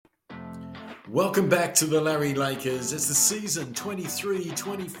Welcome back to the Larry Lakers. As the season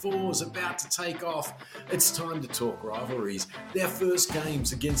 23-24 is about to take off, it's time to talk rivalries. Their first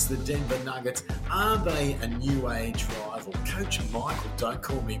games against the Denver Nuggets, are they a new age rival? Coach Michael, don't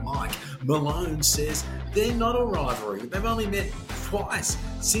call me Mike, Malone says they're not a rivalry. They've only met twice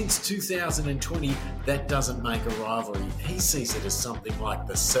since 2020. That doesn't make a rivalry. He sees it as something like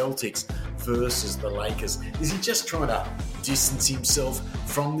the Celtics versus the Lakers. Is he just trying to distance himself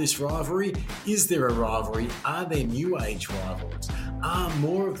from this rivalry? Is there a rivalry? Are there new age rivals? Are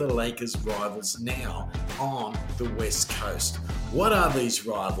more of the Lakers rivals now on the West Coast? What are these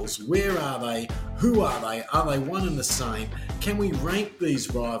rivals? Where are they? Who are they? Are they one and the same? Can we rank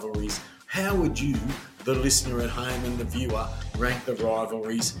these rivalries? How would you, the listener at home and the viewer, rank the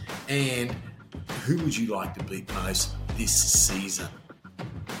rivalries? And who would you like to beat most this season?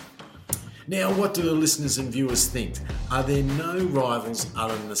 Now, what do the listeners and viewers think? Are there no rivals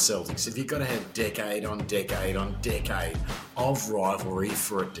other than the Celtics? Have you got to have decade on decade on decade of rivalry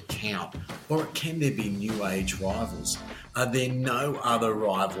for it to count? Or can there be new age rivals? Are there no other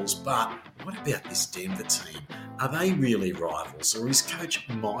rivals? But what about this Denver team? Are they really rivals? Or is Coach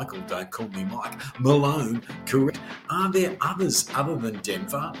Michael, don't call me Mike, Malone correct? Are there others other than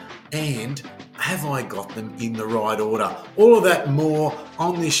Denver? And have I got them in the right order? All of that and more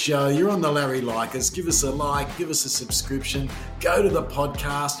on this show. You're on the Larry Likers. Give us a like, give us a subscription. Go to the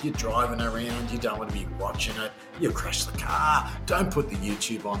podcast. You're driving around. You don't want to be watching it. You'll crash the car. Don't put the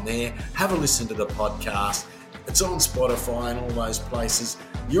YouTube on there. Have a listen to the podcast. It's on Spotify and all those places.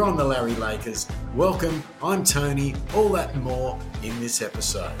 You're on the Larry Lakers. Welcome. I'm Tony. All that and more in this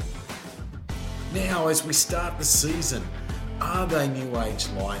episode. Now, as we start the season, are they new age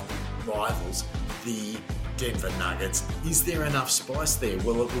rivals, the Denver Nuggets? Is there enough spice there?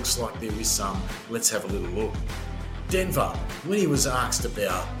 Well, it looks like there is some. Let's have a little look. Denver, when he was asked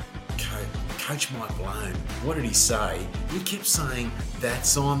about Coach Michael Malone, what did he say? He kept saying,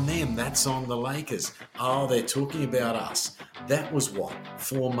 that's on them, that's on the Lakers. Oh, they're talking about us. That was what,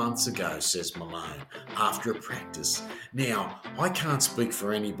 4 months ago, says Malone, after a practice. Now, I can't speak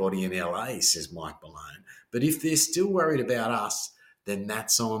for anybody in LA, says Mike Malone, but if they're still worried about us, then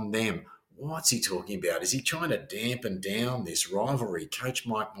that's on them. What's he talking about? Is he trying to dampen down this rivalry, Coach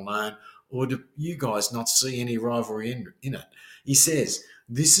Mike Malone, or do you guys not see any rivalry in it? He says,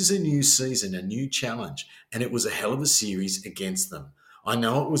 this is a new season, a new challenge, and it was a hell of a series against them. I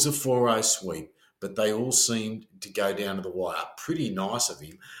know it was a 4-0 sweep, but they all seemed to go down to the wire. Pretty nice of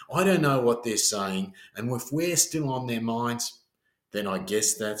him. I don't know what they're saying, and if we're still on their minds, then I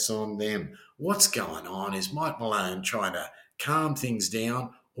guess that's on them. What's going on? Is Mike Malone trying to calm things down,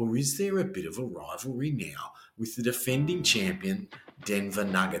 or is there a bit of a rivalry now with the defending champion Denver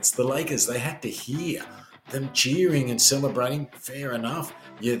Nuggets? The Lakers, they had to hear them cheering and celebrating. Fair enough.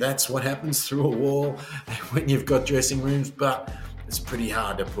 Yeah, that's what happens through a wall when you've got dressing rooms, but it's pretty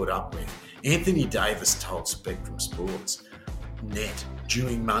hard to put up with. Anthony Davis told Spectrum Sports Net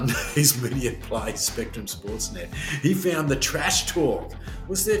during Monday's media play, Spectrum Sports Net, he found the trash talk.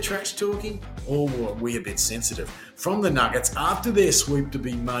 Was there trash talking, or were we a bit sensitive from the Nuggets after their sweep to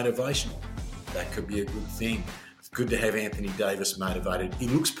be motivational? That could be a good thing. It's good to have Anthony Davis motivated. He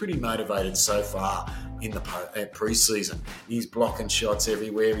looks pretty motivated so far in the preseason. He's blocking shots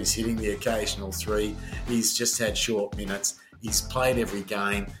everywhere. He's hitting the occasional three. He's just had short minutes. He's played every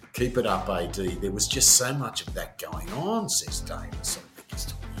game. Keep it up, AD. There was just so much of that going on, says Davis. I think he's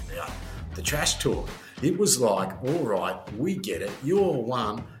talking about the trash talk. It was like, all right, we get it. You're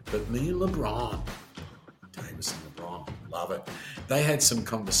one, but me and LeBron. Davis and LeBron, love it. They had some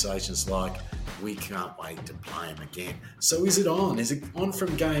conversations like, we can't wait to play him again. So is it on? Is it on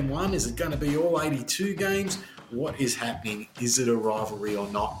from game one? Is it going to be all 82 games? What is happening? Is it a rivalry or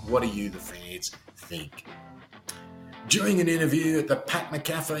not? What do you, the fans, think? During an interview at the Pat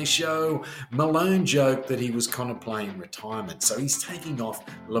McAfee show, Malone joked that he was contemplating retirement. So he's taking off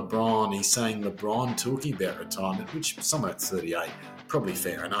LeBron. He's saying LeBron talking about retirement, which someone at 38, probably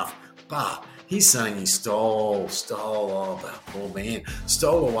fair enough. But he's saying he stole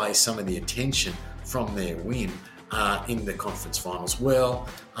away some of the attention from their win in the conference finals. Well,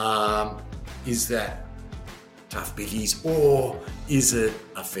 is that tough biggies, or is it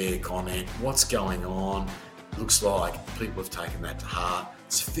a fair comment? What's going on? Looks like people have taken that to heart.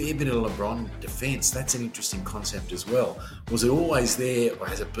 It's a fair bit of LeBron defence. That's an interesting concept as well. Was it always there, or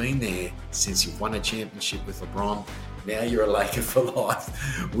has it been there since you've won a championship with LeBron? Now you're a Laker for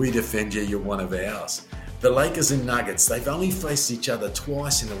life. We defend you, you're one of ours. The Lakers and Nuggets, they've only faced each other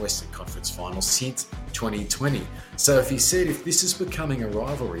twice in the Western Conference Finals since 2020. So if he said if this is becoming a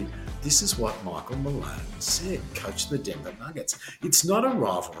rivalry, this is what Michael Malone said, coach of the Denver Nuggets. It's not a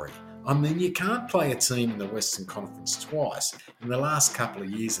rivalry. I mean, you can't play a team in the Western Conference twice in the last couple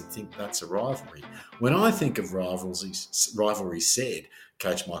of years and think that's a rivalry. When I think of rivalries said,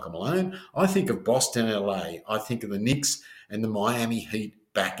 Coach Michael Malone, I think of Boston and LA. I think of the Knicks and the Miami Heat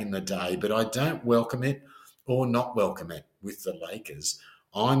back in the day, but I don't welcome it or not welcome it with the Lakers.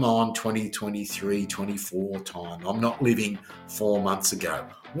 I'm on 2023, 24 time. I'm not living 4 months ago.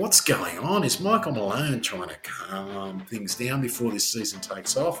 What's going on? Is Michael Malone trying to calm things down before this season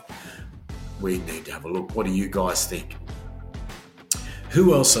takes off? We need to have a look. What do you guys think?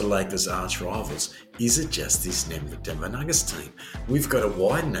 Who else are Lakers' arch rivals? Is it just this Denver Nuggets team? We've got to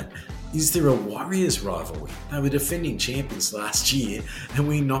widen it. Is there a Warriors rivalry? They were defending champions last year and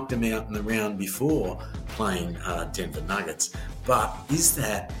we knocked them out in the round before playing Denver Nuggets. But is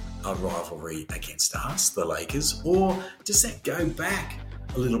that a rivalry against us, the Lakers, or does that go back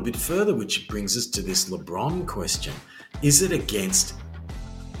a little bit further, which brings us to this Lebron question? Is it against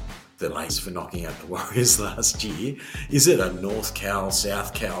the Lakers for knocking out the Warriors last year? Is it a North Cal,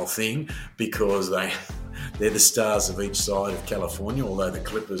 South Cal thing because they're the stars of each side of California, although the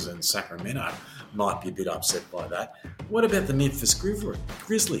Clippers and Sacramento might be a bit upset by that? What about the Memphis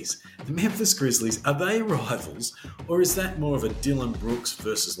Grizzlies? The Memphis Grizzlies, are they rivals, or is that more of a Dylan Brooks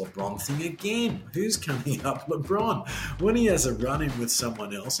versus LeBron thing again? Who's coming up? LeBron. When he has a run-in with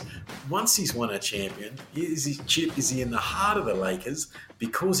someone else, once he's won a champion, is he in the heart of the Lakers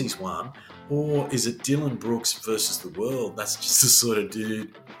because he's won, or is it Dylan Brooks versus the world? That's just the sort of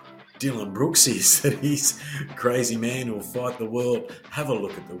dude Dylan Brooks is, that he's a crazy man who will fight the world. Have a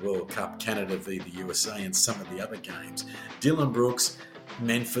look at the World Cup, Canada v the USA and some of the other games. Dylan Brooks,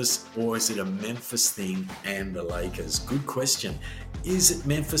 Memphis, or is it a Memphis thing and the Lakers? Good question. Is it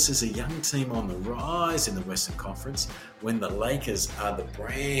Memphis as a young team on the rise in the Western Conference when the Lakers are the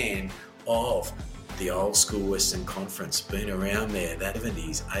brand of the old school Western Conference, been around there, that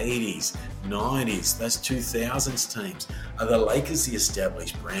 70s, 80s, 90s, those 2000s teams? Are the Lakers the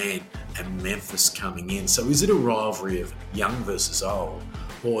established brand and Memphis coming in? So is it a rivalry of young versus old,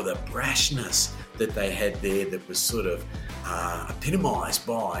 or the brashness that they had there that was sort of epitomised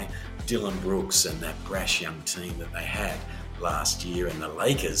by Dylan Brooks and that brash young team that they had last year, and the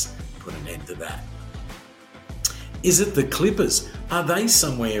Lakers put an end to that? Is it the Clippers? Are they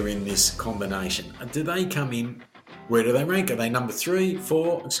somewhere in this combination? Do they come in? Where do they rank? Are they number 3,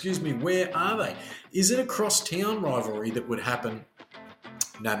 4? Where are they? Is it a cross-town rivalry that would happen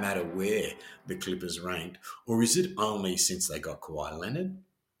no matter where the Clippers ranked? Or is it only since they got Kawhi Leonard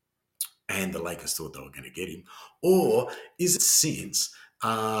and the Lakers thought they were going to get him? Or is it since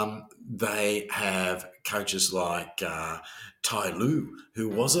they have coaches like Ty Lue, who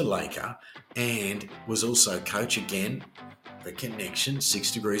was a Laker and was also coach again, the connection,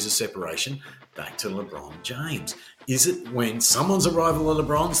 6 degrees of separation, back to LeBron James? Is it when someone's a rival of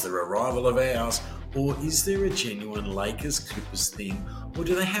LeBron's, they're a rival of ours? Or is there a genuine Lakers-Clippers thing? Or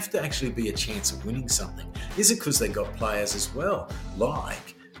do they have to actually be a chance of winning something? Is it because they got players as well,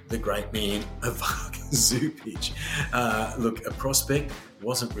 like the great man Ivica Zubac? Look, a prospect,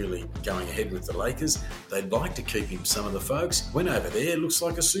 wasn't really going ahead with the Lakers. They'd like to keep him. Some of the folks went over there, looks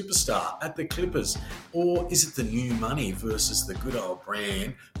like a superstar at the Clippers. Or is it the new money versus the good old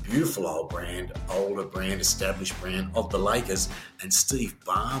brand, beautiful old brand, older brand, established brand of the Lakers, and Steve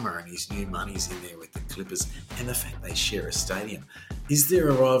Ballmer and his new money's in there with the Clippers, and the fact they share a stadium? Is there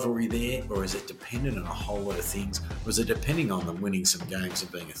a rivalry there, or is it dependent on a whole lot of things? Or is it depending on them winning some games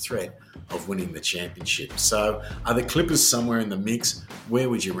and being a threat of winning the championship? So are the Clippers somewhere in the mix? Where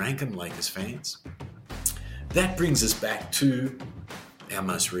would you rank them, Lakers fans? That brings us back to our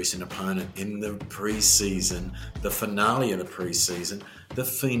most recent opponent in the preseason, the finale of the preseason, the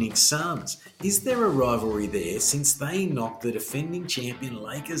Phoenix Suns. Is there a rivalry there since they knocked the defending champion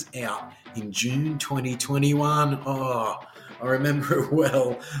Lakers out in June 2021? Oh, I remember it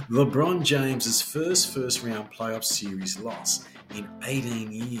well. LeBron James's first round playoff series loss in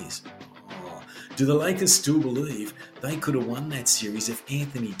 18 years. Do the Lakers still believe they could have won that series if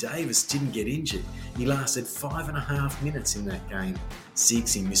Anthony Davis didn't get injured? He lasted 5.5 minutes in that game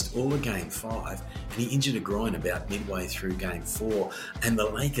 6. He missed all of game 5, and he injured a groin about midway through game 4. And the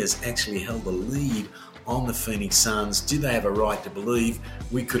Lakers actually held the lead on the Phoenix Suns. Do they have a right to believe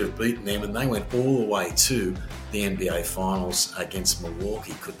we could have beaten them? And they went all the way to the NBA Finals against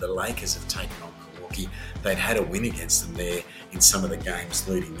Milwaukee. Could the Lakers have taken on Milwaukee? They'd had a win against them there in some of the games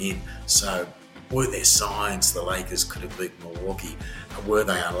leading in. So were there signs the Lakers could have beaten Milwaukee? Were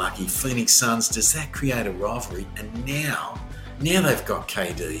they unlucky? Phoenix Suns, does that create a rivalry? And now Now they've got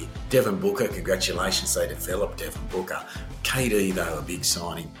KD, Devin Booker, congratulations, they developed Devin Booker. KD, they were a big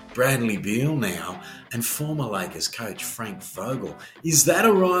signing. Bradley Beal now, and former Lakers coach Frank Vogel. Is that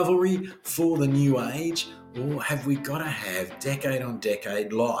a rivalry for the new age, or have we got to have decade on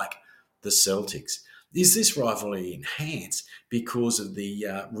decade like the Celtics? Is this rivalry enhanced because of the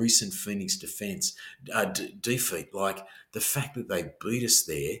recent Phoenix defeat, like the fact that they beat us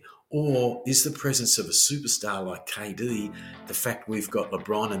there? Or is the presence of a superstar like KD, the fact we've got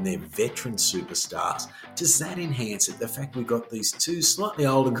LeBron and their veteran superstars, does that enhance it? The fact we've got these two slightly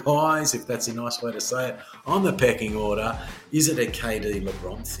older guys, if that's a nice way to say it, on the pecking order, is it a KD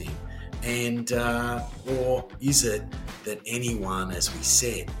LeBron thing? And or is it that anyone, as we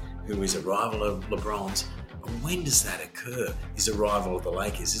said, who is a rival of LeBron's, when does that occur? Is a rival of the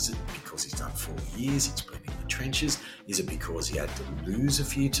Lakers? Is it because he's done 4 years, he's been in the trenches? Is it because he had to lose a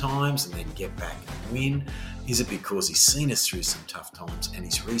few times and then get back and win? Is it because he's seen us through some tough times and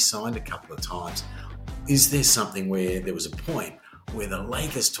he's re-signed a couple of times? Is there something where there was a point where the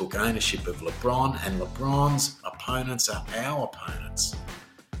Lakers took ownership of LeBron and LeBron's opponents are our opponents?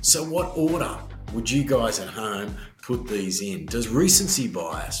 So what order would you guys at home put these in? Does recency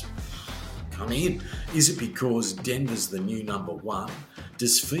bias come in? Is it because Denver's the new number one?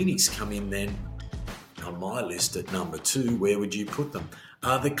 Does Phoenix come in then on my list at number 2? Where would you put them?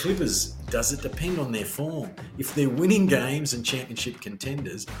 The Clippers, does it depend on their form? If they're winning games and championship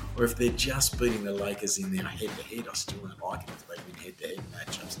contenders, or if they're just beating the Lakers in their head-to-head, I still don't like it if they win head-to-head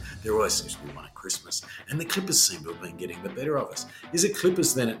matchups. There always seems to be one at Christmas. And the Clippers seem to have been getting the better of us. Is it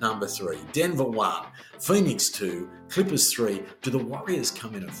Clippers then at number 3? Denver 1, Phoenix 2, Clippers 3. Do the Warriors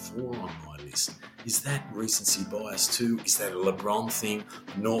come in at 4 on my list? Is that recency bias too? Is that a LeBron thing?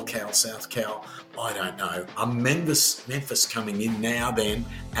 NorCal, South Cal? I don't know. Memphis coming in now then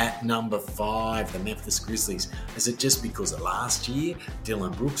at number 5, the Memphis Grizzlies. Is it just because of last year,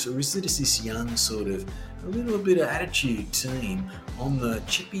 Dylan Brooks, or is it just this young sort of a little bit of attitude team on the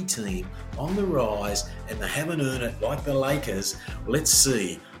chippy team on the rise, and they haven't earned it like the Lakers? Let's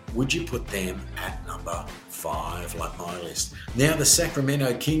see. Would you put them at number 5 like my list? Now the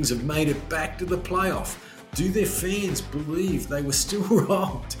Sacramento Kings have made it back to the playoff. Do their fans believe they were still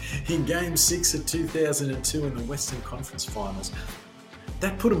robbed in Game 6 of 2002 in the Western Conference Finals?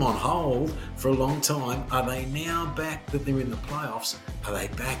 That put them on hold for a long time. Are they now back that they're in the playoffs? Are they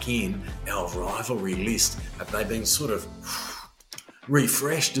back in our rivalry list? Have they been sort of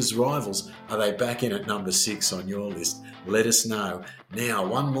refreshed as rivals? Are they back in at number 6 on your list? Let us know. Now,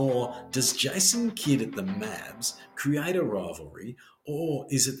 one more. Does Jason Kidd at the Mavs create a rivalry, or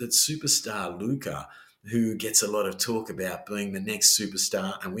is it that superstar Luka, who gets a lot of talk about being the next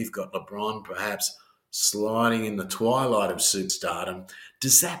superstar, and we've got LeBron perhaps sliding in the twilight of superstardom,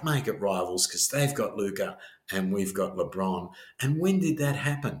 does that make it rivals because they've got Luka and we've got LeBron? And when did that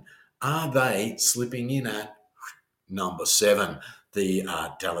happen? Are they slipping in at number 7? The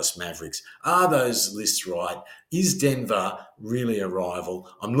Dallas Mavericks. Are those lists right? Is Denver really a rival?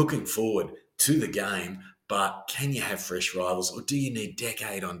 I'm looking forward to the game, but can you have fresh rivals, or do you need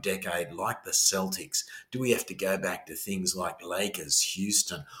decade on decade like the Celtics? Do we have to go back to things like Lakers,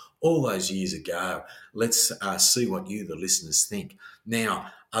 Houston, all those years ago? Let's see what you, the listeners, think.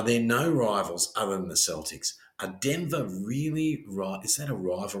 Now, are there no rivals other than the Celtics? Are Denver really right? Is that a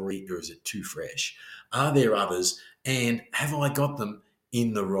rivalry, or is it too fresh? Are there others? And have I got them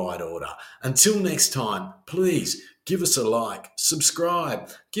in the right order? Until next time, please give us a like, subscribe,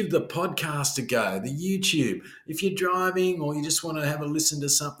 give the podcast a go, the YouTube. If you're driving or you just want to have a listen to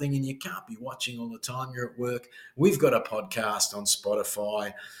something and you can't be watching all the time, you're at work, we've got a podcast on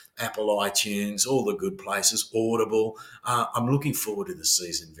Spotify, Apple iTunes, all the good places, Audible. I'm looking forward to the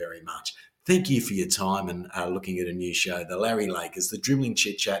season very much. Thank you for your time and looking at a new show, The Larry Lakers, the Dribbling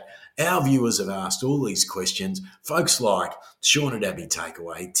Chit Chat. Our viewers have asked all these questions. Folks like Sean at Abbey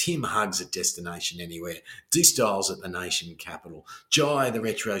Takeaway, Tim Hugs at Destination Anywhere, D Styles at the Nation Capital, Jai the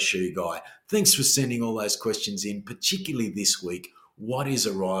Retro Shoe Guy. Thanks for sending all those questions in, particularly this week. What is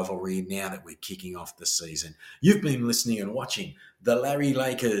a rivalry now that we're kicking off the season? You've been listening and watching The Larry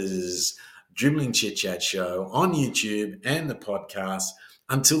Lakers Dribbling Chit Chat show on YouTube and the podcast.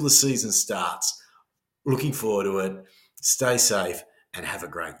 Until the season starts, looking forward to it. Stay safe and have a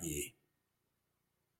great year.